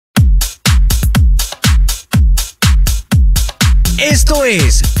Esto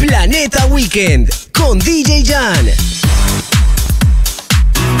es Planeta Weekend con DJ GIAN.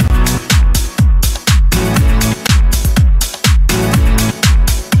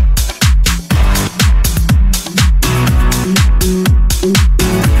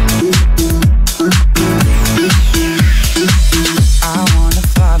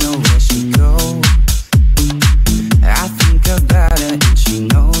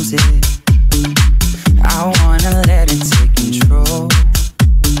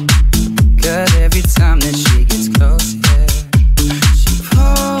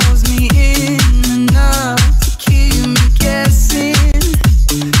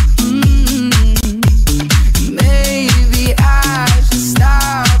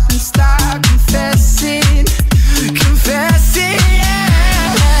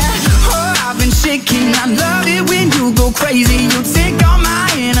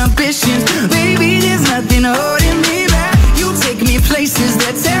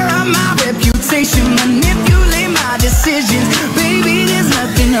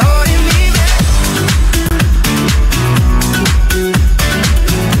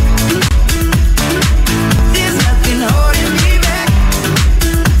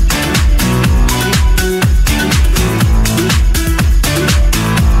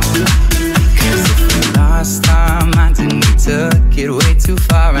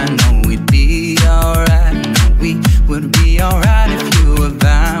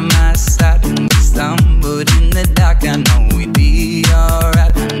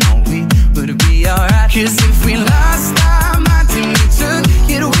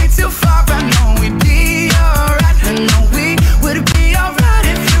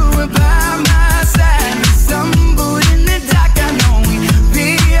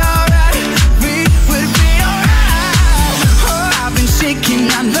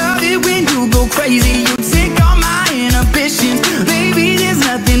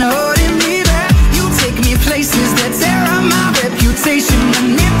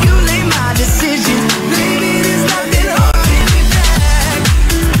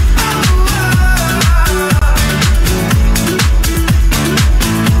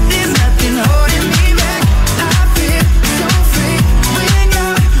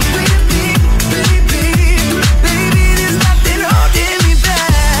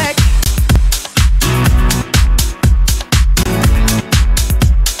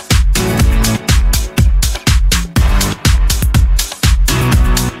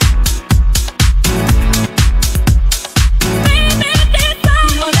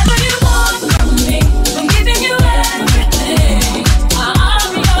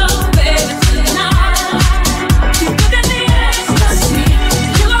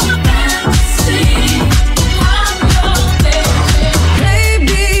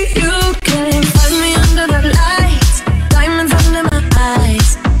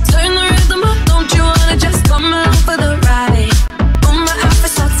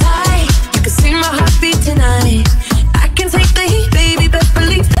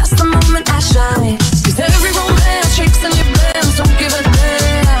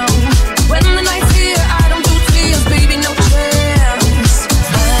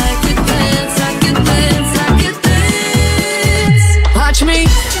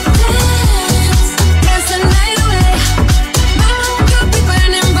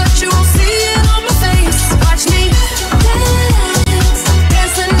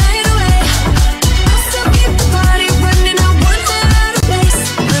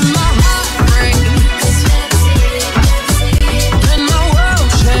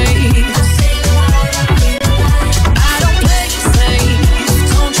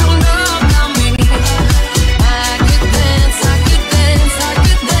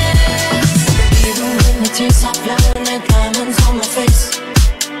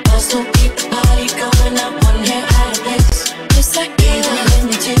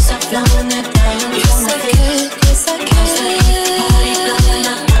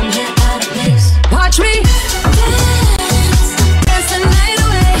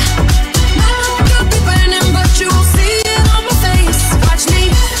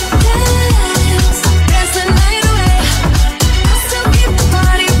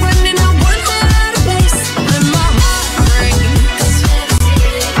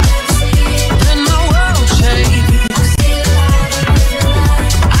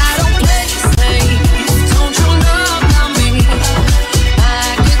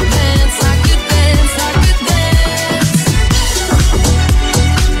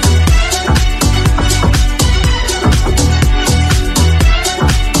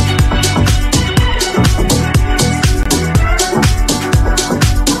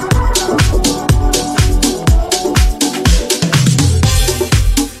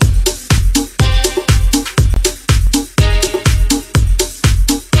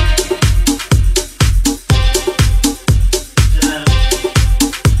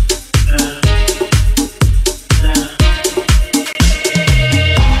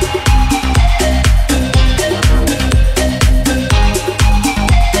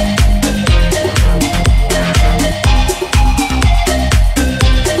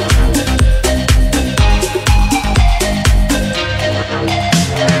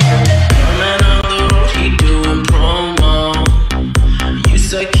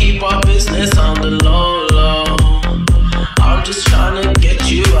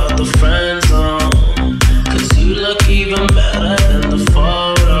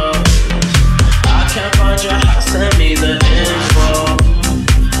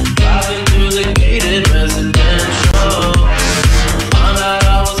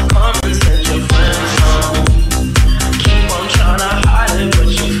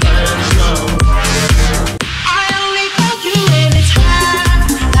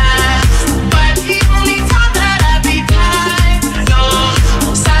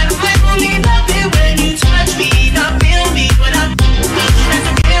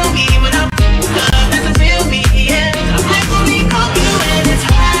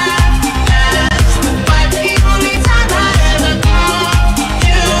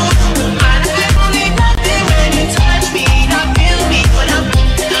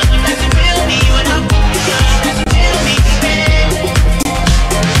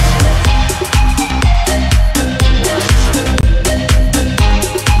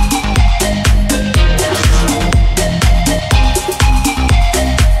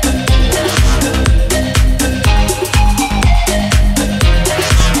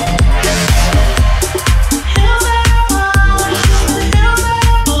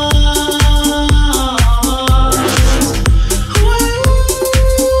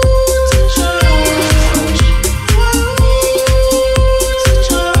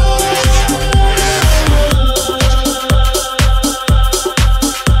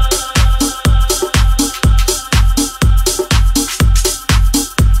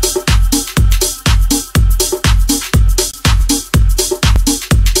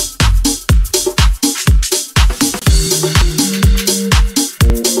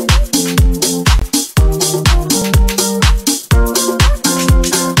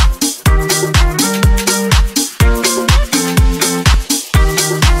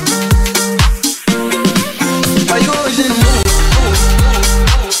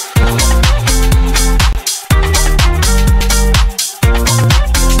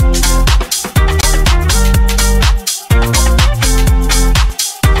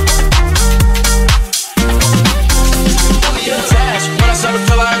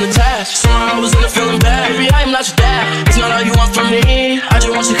 got your dad. It's not all you want from me, I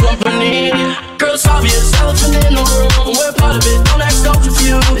just want your company. Girl, it's obvious, elephant in the room. We're part of it, don't act so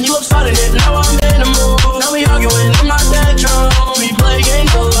confused. And you upstarting it, now I'm in the mood. Now we arguing, I'm not that drunk. We play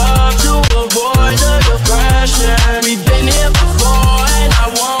games of love to avoid the depression. We've been here before, and I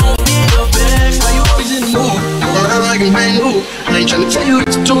won't be the best. Why you always in the mood? I like a man who I ain't tryna tell you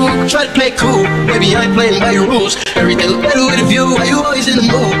what to do, try to play cool. Baby, I ain't playing by your rules. Everything look better with a view. Why you always in the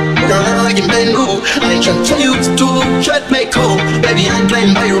mood? I like a man who I ain't tryna tell you what to do, try to play cool. Baby, I ain't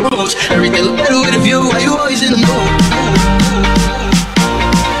playing by your rules. Everything look better with a view. Why you always in the mood?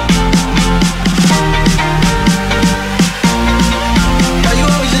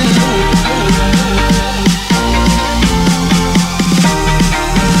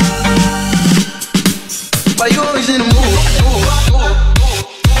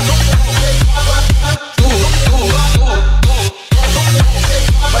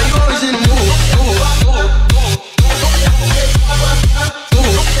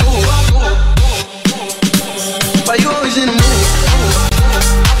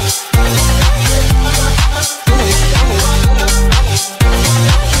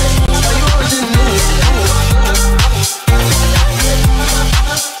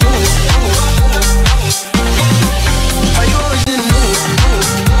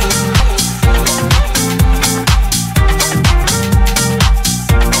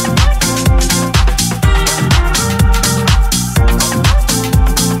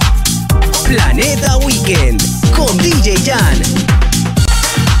 Planeta Weekend con DJ GIAN.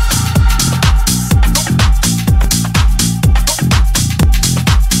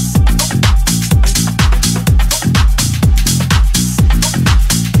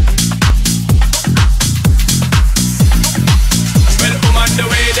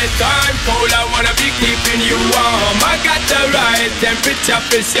 Temperature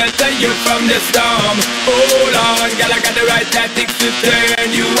to shelter you from the storm. Hold on, girl, I got the right tactics to turn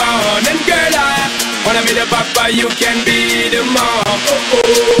you on. And girl, I wanna be the papa, you can be the mom. Oh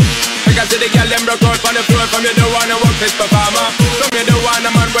oh. Because the girl them broke out on the floor. From you don't wanna work this performer. From you don't wanna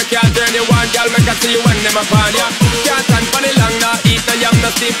man where can't turn you on. Girl, make I see you when them upon ya. Can't stand for the long, nah. Eat no yam,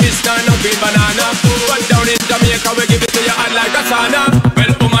 no steam fish, no green banana. But down in Jamaica, we give it to you hot like a sauna. Well,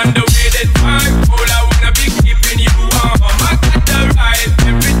 woman, the way that time cool, I wanna be keeping you warm. I got the right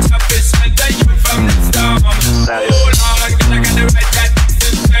temperature to shelter you from the storm. Hold on, girl, I got the right tactics to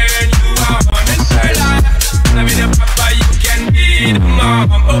turn you on. And girl, I wanna be the papa, you can be the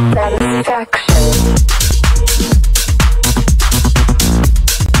mom. Satisfaction.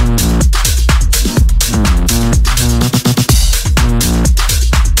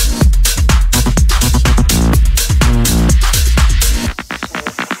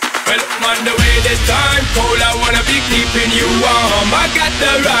 Cold, I wanna be keeping you warm. I got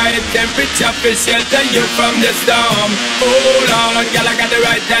the right temperature to shelter you from the storm. Hold on, girl, I got the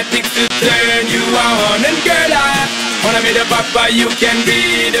right tactics to turn you on. And girl, I wanna be the papa, you can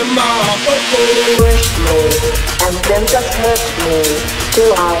be the mom. Oh oh. Push me, and then just hurt me, to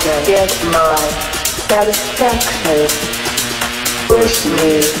either get my satisfaction. Push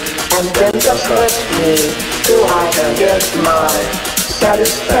me, and then just hurt me, to either get my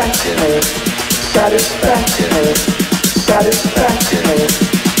satisfaction. Satisfaction, satisfaction,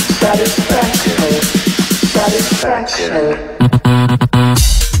 satisfaction, satisfaction.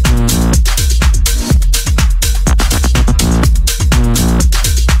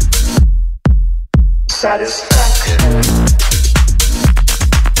 Satisfaction,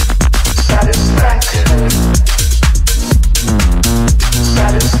 satisfaction,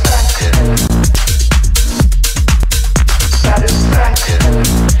 satisfaction, satisfaction.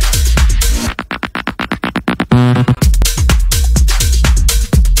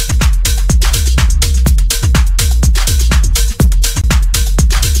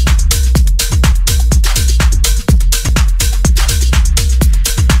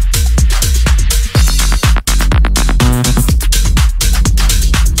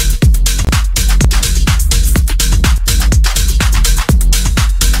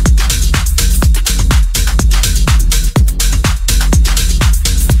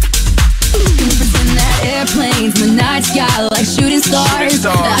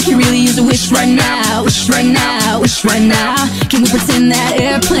 I can really use a wish right now, wish right now, wish right now. Can we pretend that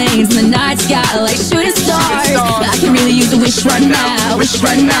airplanes in the night sky like shooting stars? I can really use a wish right now, wish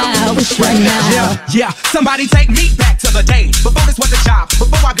right now, wish right now. Yeah, somebody take me back to the day before this was a job,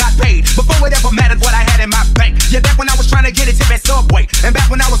 before I got paid, before it ever mattered what I had in my bank. Yeah, back when I was trying to get a tip at Subway, and back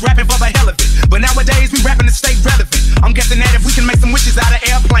when I was rapping for the hell of it. But nowadays we rapping to stay relevant. I'm guessing that if we can make some wishes out of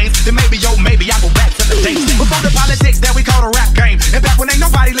airplanes, then maybe, yo, maybe I'll go back to the days before the politics that we call the rap game. And back when ain't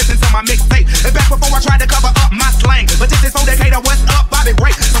nobody listen to my mixtape. And back before I tried to cover up my slang. But this is for Decatur, what's up, Bobby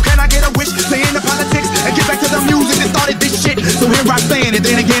Great. So can I get a wish to end the politics and get back to the music that started this shit? So here I stand, and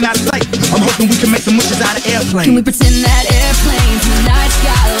then again out of sight. I'm hoping we can make some wishes out of airplanes. Can we pretend that airplanes